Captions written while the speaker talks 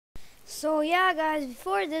So yeah guys,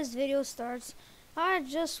 before this video starts, I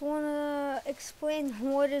just wanna explain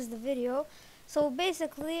what is the video. So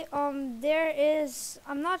basically, it's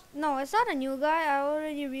not a new guy. I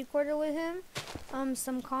already recorded with him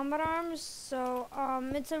some combat arms. So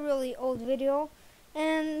it's a really old video.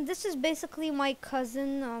 And this is basically my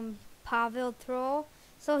cousin paveltrol.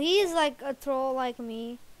 So he's like a troll like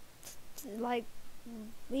me. Like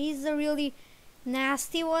he's a really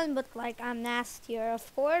nasty one, but like I'm nastier,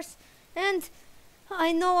 of course. And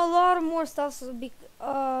I know a lot of more stuff.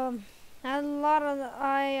 I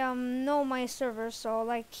know my servers. So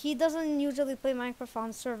like he doesn't usually play Minecraft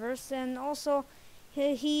on servers, and also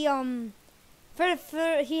he he has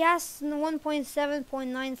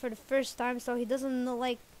 1.7.9 for the first time, so he doesn't know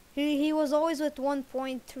like he was always with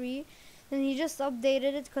 1.3. And he just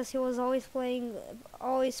updated it because he was always playing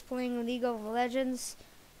League of Legends,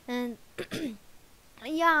 and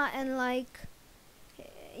yeah, and like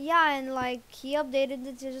he updated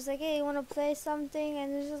it to just like, hey, you wanna play something?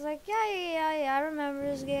 And it's just like, yeah, I remember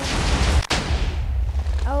this game.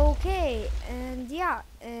 Okay, and yeah,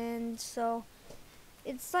 and so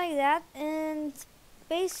it's like that, and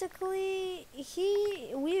basically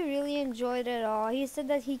we really enjoyed it all. He said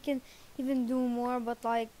that he can even do more, but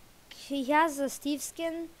like he has a Steve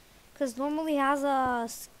skin, because normally he has a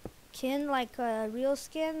skin like a real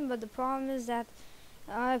skin, but the problem is that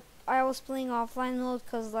I was playing offline mode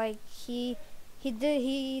because like he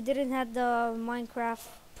didn't have the Minecraft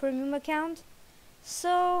premium account.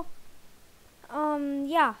 So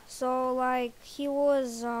yeah, so like he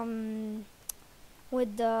was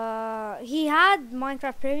with the he had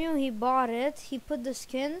Minecraft premium, he bought it, he put the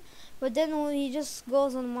skin, but then when he just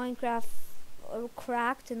goes on Minecraft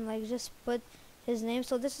cracked and like just put his name.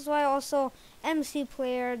 So this is why also MC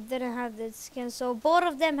Player didn't have the skin. So both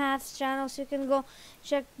of them have channels. You can go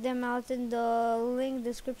check them out in the link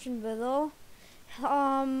description below.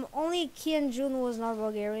 Only kianjoon was not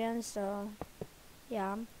Bulgarian, so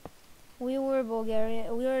yeah, we were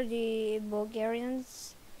Bulgarian. We were the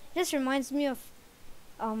Bulgarians. This reminds me of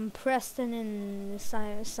Preston and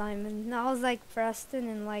Simon. No, I was like Preston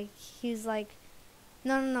and like he's like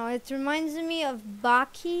no. It reminds me of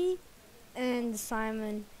Baki and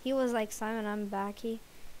Simon. He was like Simon, I'm Baki.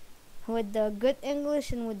 With the good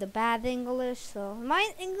English and with the bad English. So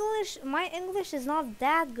my English is not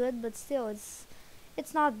that good, but still it's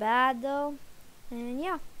not bad though. And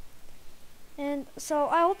yeah. And so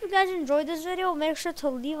I hope you guys enjoyed this video. Make sure to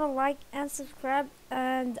leave a like and subscribe,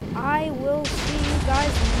 and I will see you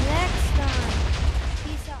guys next time.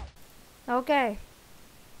 Peace out. Okay.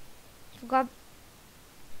 Forgot.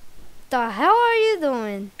 The hell are you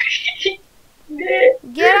doing?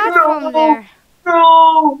 Get out from there.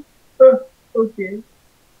 No. Okay.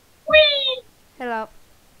 Whee! Hello.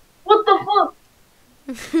 What the fuck?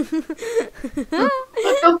 What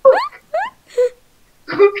the fuck?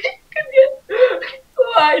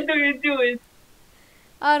 Why do you do it?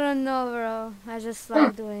 I don't know, bro. I just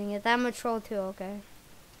like doing it. I'm a troll too, okay?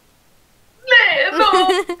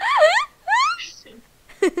 No.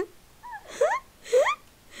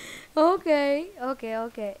 Okay.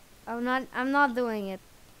 I'm not doing it.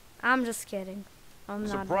 I'm just kidding. I'm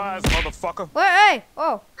not. Surprise, motherfucker. Wait, hey!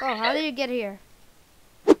 Oh, how did you get here?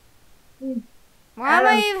 Why am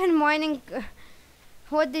I even mining?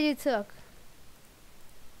 What did you took?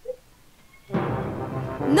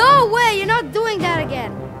 No way! You're not doing that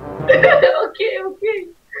again. Okay.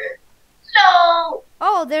 No.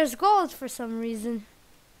 Oh, there's gold for some reason.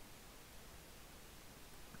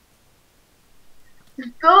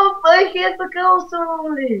 Stop! I hit the coaster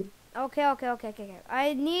only. Okay.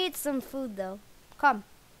 I need some food though. Come.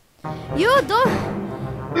 You don't.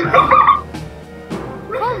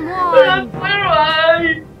 Come on. Where am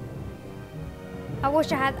I? I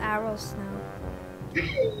wish I had arrows now.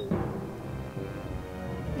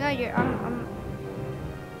 No, I'm.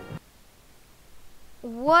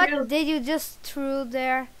 What did you just throw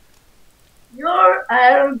there? Your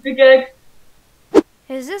iron pickaxe.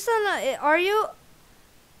 Is this an? Are you?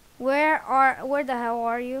 Where the hell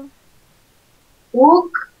are you?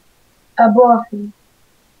 Look above me.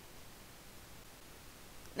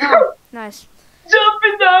 Oh, nice. Jump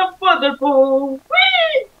in the water pool.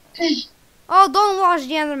 Whee! Oh, don't watch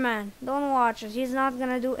the Enderman. Don't watch it. He's not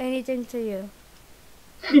gonna do anything to you.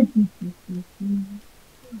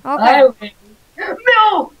 Okay.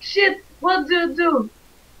 No! Shit! What do you do?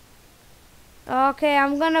 Okay,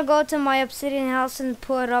 I'm gonna go to my obsidian house and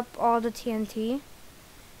put up all the TNT.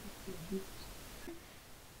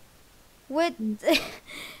 With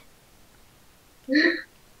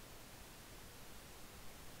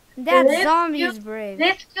that zombie is brave.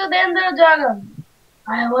 Let's kill the Ender Dragon.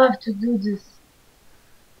 I love to do this.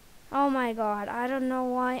 Oh my god, I don't know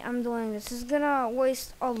why I'm doing this. It's gonna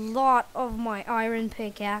waste a lot of my iron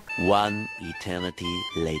pickaxe. One eternity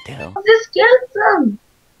later. This skeleton!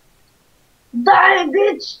 Die,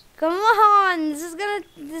 bitch! Come on, this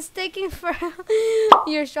is taking for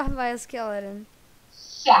You're shot by a skeleton.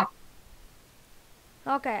 Shit!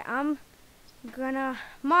 Okay, I'm gonna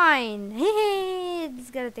mine. It's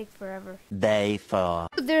gonna take forever. Day 4.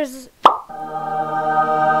 There's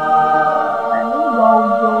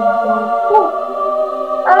Go.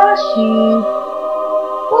 Oh, sheep.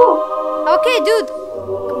 Oh. Okay, dude,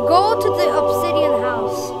 go to the obsidian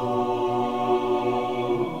house.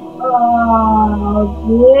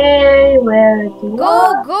 Okay, where it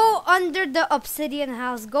was? Go under the obsidian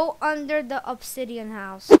house. Go under the obsidian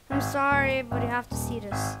house. I'm sorry, but you have to see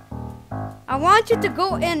this. I want you to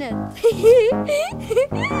go in it.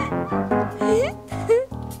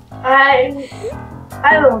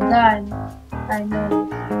 I will die. I know.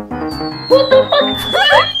 What the fuck?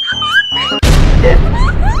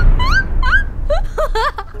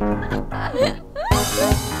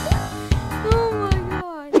 Oh my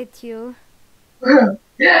god. Hit you.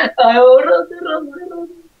 I will run.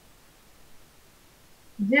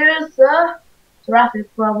 There's a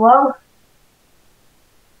traffic problem.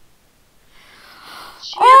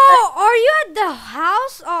 Oh, are you at the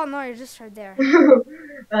house? Oh no, you're just right there.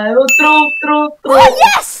 I will throw. Oh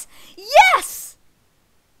yes! Yes!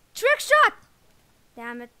 Trick shot!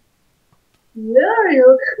 Damn it. Where are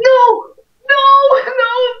you? No!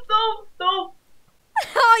 Stop!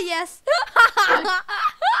 Oh yes!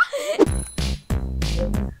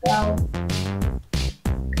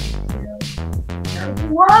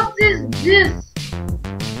 What is this?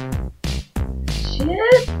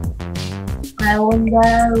 Shit! I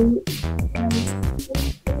wonder.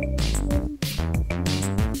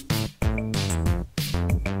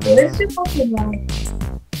 What is your Pokemon?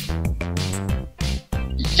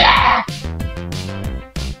 Yeah!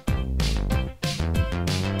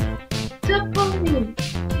 Step on me!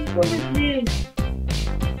 Please!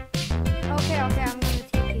 Okay, I'm gonna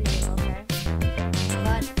take you, okay?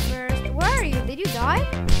 But first, where are you? Did you die?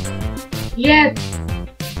 Yes!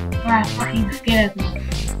 Ah, fucking skeleton.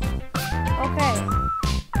 Okay.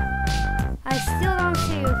 I still don't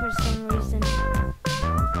see you for some reason.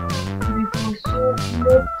 Because you're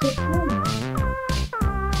not the one.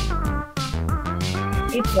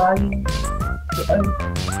 It's lagging.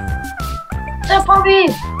 Step on me!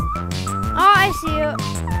 Oh, I see you.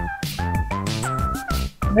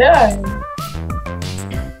 Where are you?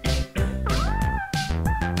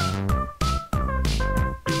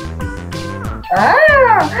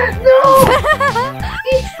 Ah! No!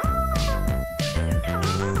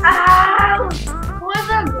 Ow! What's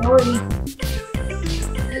that noise?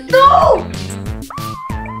 No!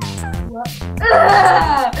 What?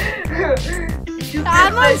 Ah!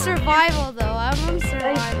 I'm on survival though. I'm on I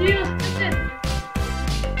survival. feel stupid.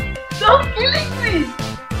 Stop killing me!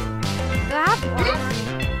 Do I have one?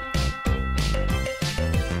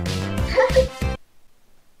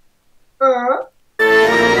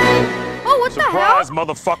 Oh, what the hell? Surprise,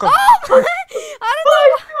 motherfucker! Oh my! I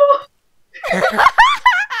don't know.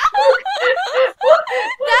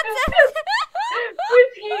 That's it.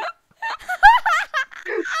 Whiskey!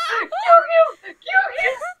 Kill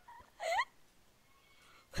him!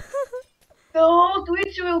 No,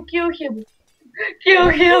 Twitch will kill him. Kill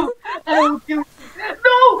him! I will kill him.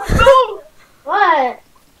 No! What?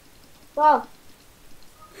 Well,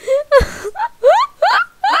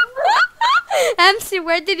 MC,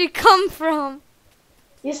 where did you come from?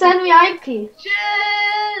 you sent me IP.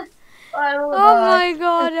 Shit! I will Oh die. my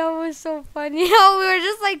god, that was so funny. How we were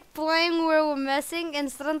just like playing where we're messing,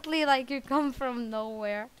 and suddenly like you come from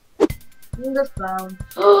nowhere. In the sound.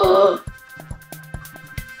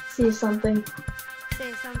 See something.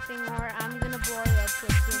 Say something or I'm gonna blow you up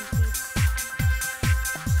with TNT.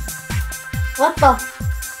 What the?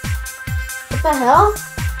 What the hell?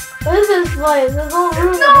 What is this place? This whole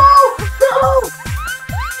room. No!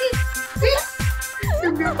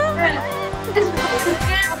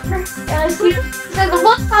 I see.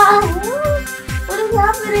 What is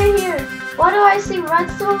happening here? Why do I see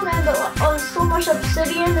redstone and so much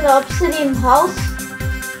obsidian in the obsidian house?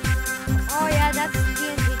 Oh yeah, that's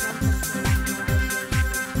TNT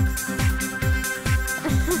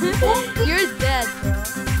jump. You're dead, bro.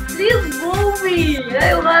 Please move me! I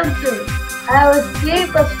want to. I'll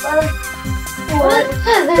escape as fast What as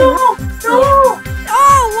is this? No!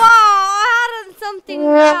 Oh wow, I had something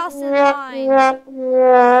else in mind.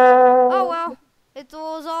 Oh well, it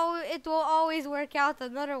will always work out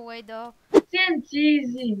another way though. It's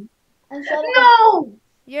easy. And so No!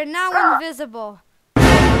 You're now invisible.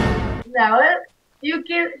 Now you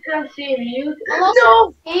can see me. I lost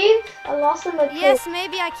No! a cave. I lost in the cave. Yes,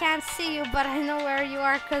 maybe I can't see you, but I know where you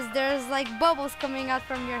are because there's like bubbles coming out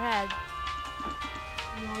from your head.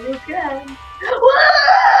 No, you can.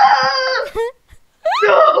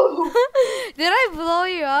 No! Did I blow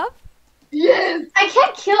you up? Yes! I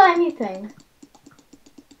can't kill anything.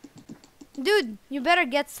 Dude, you better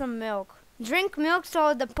get some milk. Drink milk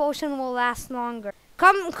so the potion will last longer.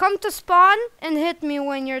 Come to spawn and hit me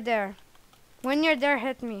when you're there. When you're there,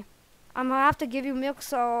 hit me. I'm gonna have to give you milk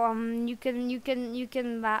so your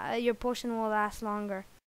potion will last longer.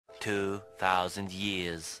 2,000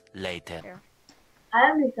 years later. I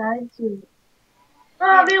am deciding to.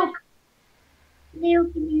 Ah, milk! Milk.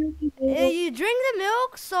 You drink the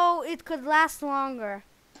milk so it could last longer.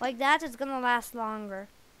 Like that, it's gonna last longer.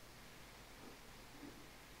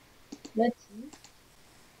 Let's see.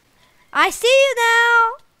 I see you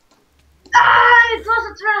now! Ah, it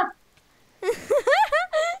was a trap!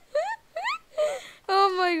 Oh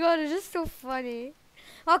my god, it's just so funny.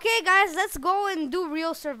 Okay, guys, let's go and do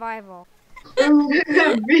real survival.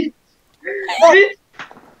 Bitch! Bitch!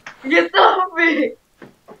 Get off me!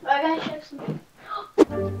 I gotta check something.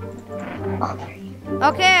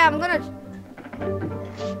 Okay, I'm gonna...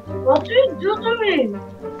 What do you do to me?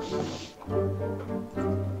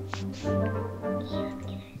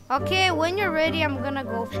 Okay, when you're ready, I'm gonna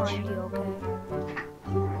go find you, okay?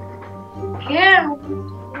 Can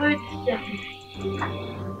wait a second.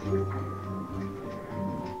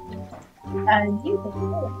 I need a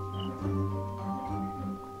torch.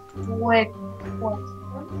 Wait, what?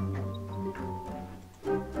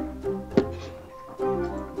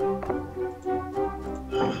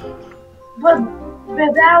 But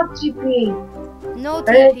without TP. No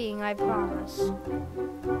TPing, I promise.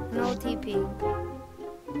 No TPing.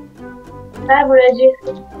 I'm ready.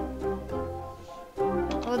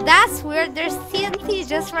 Well, that's weird. There's TNT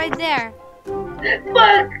just right there.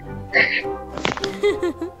 Fuck!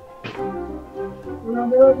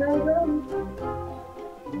 No.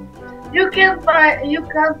 You can't find me.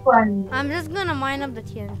 I'm just gonna mine up the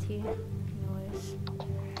TNT. Anyways.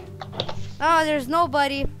 Oh, there's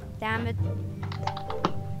nobody. Damn it.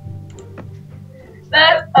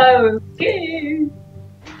 But okay.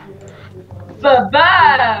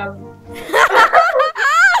 Ba-bam!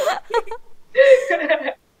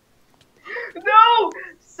 No!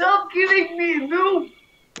 Stop killing me! No!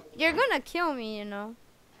 You're gonna kill me, you know.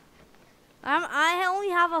 I only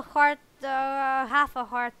have a heart, half a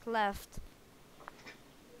heart left.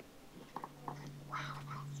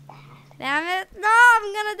 Damn it! No,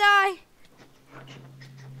 I'm gonna die.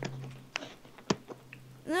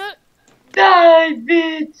 No. Die,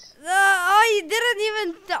 bitch! Oh, you didn't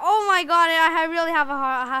even. Oh my god! I really have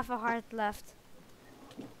half a heart left.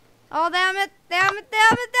 Oh damn it! Damn it!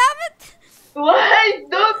 Why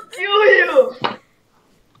don't kill you?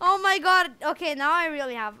 Oh my god! Okay, now I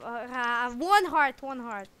really have one heart.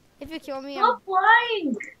 If you kill me, Stop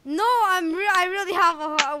flying! no, I really have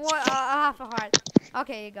a half a heart.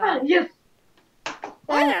 Okay, you got it. Yes!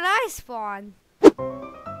 Where did I spawn?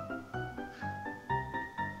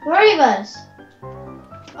 Where are you guys?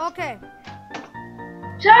 Okay.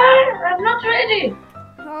 Sir, I'm not ready!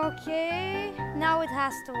 Okay, now it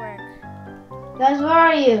has to work. Guys, where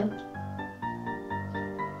are you?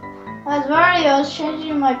 Guys, where are you? I was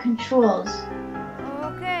changing my controls.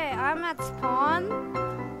 Okay, I'm at spawn.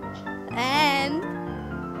 And...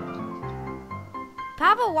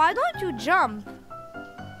 Papa, why don't you jump?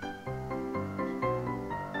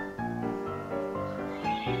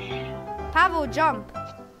 Pavel, jump.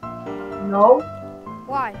 No,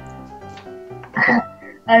 Why?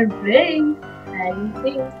 I'm playing. I'm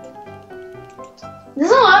playing. This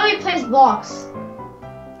doesn't let me place blocks.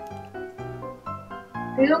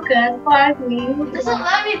 You can't find me. It doesn't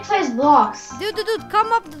let me place blocks. Dude,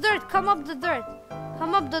 come up the dirt. Come up the dirt.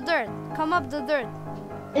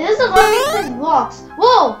 It doesn't let me place blocks.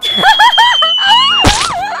 Whoa!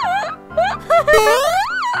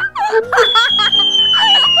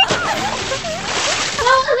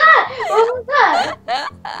 What was that?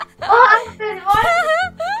 What happened?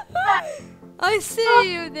 I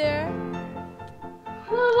see you there.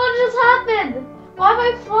 What just happened? Why am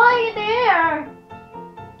I flying in the air?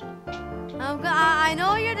 I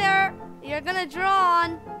know you're there. You're gonna draw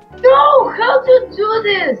on. No, how to do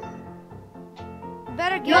this?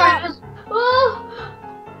 Better get You up. just Oh,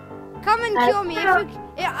 Come and kill me. If you,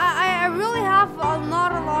 yeah, I really have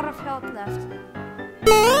not a lot of health left.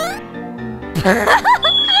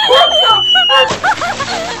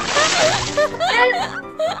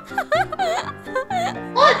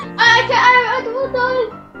 What? I will die.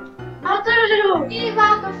 How do you Give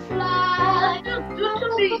back a flag. do to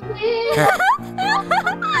me?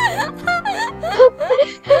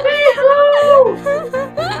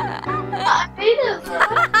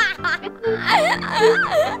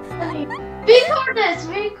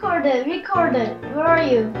 Record it. Where are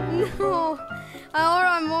you? No,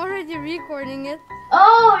 I'm already recording it.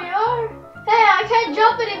 Oh, you're. Hey, I can't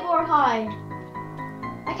jump anymore high.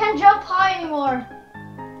 I can't jump high anymore.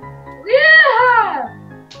 Yeah!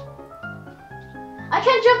 I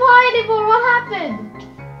can't jump high anymore. What happened?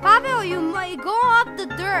 Pavel, you might go up the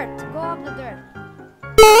dirt. Go up the dirt.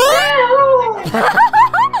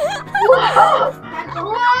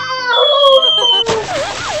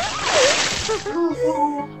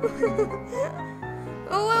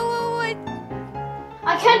 Oh, wait.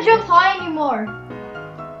 I can't jump high anymore.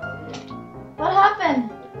 What happened?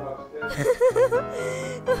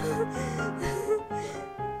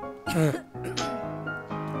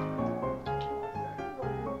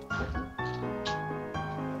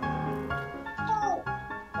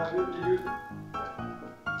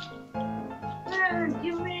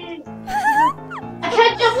 Give me. I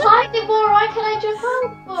can't jump high anymore. Why can't I jump high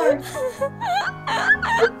anymore?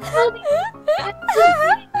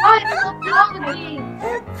 I can't jump high anymore.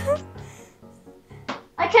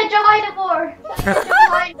 I can't jump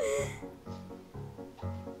high.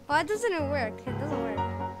 Why doesn't it work? It doesn't work.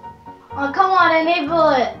 Oh, come on, enable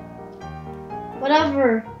it.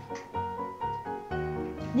 Whatever.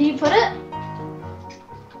 Did you put it?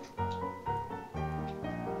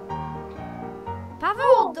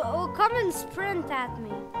 Pavel, come and sprint at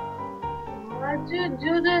me. Why do you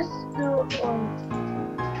do this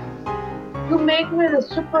to make me the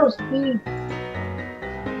super speed?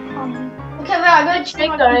 Okay, wait, I'm gonna check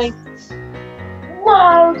Guys.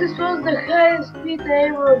 Wow, this was the highest speed I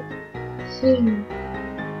ever seen.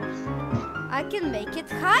 I can make it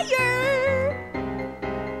higher.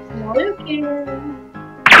 No, you can.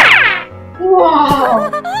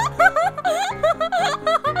 Wow!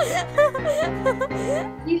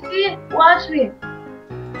 You see? Watch me.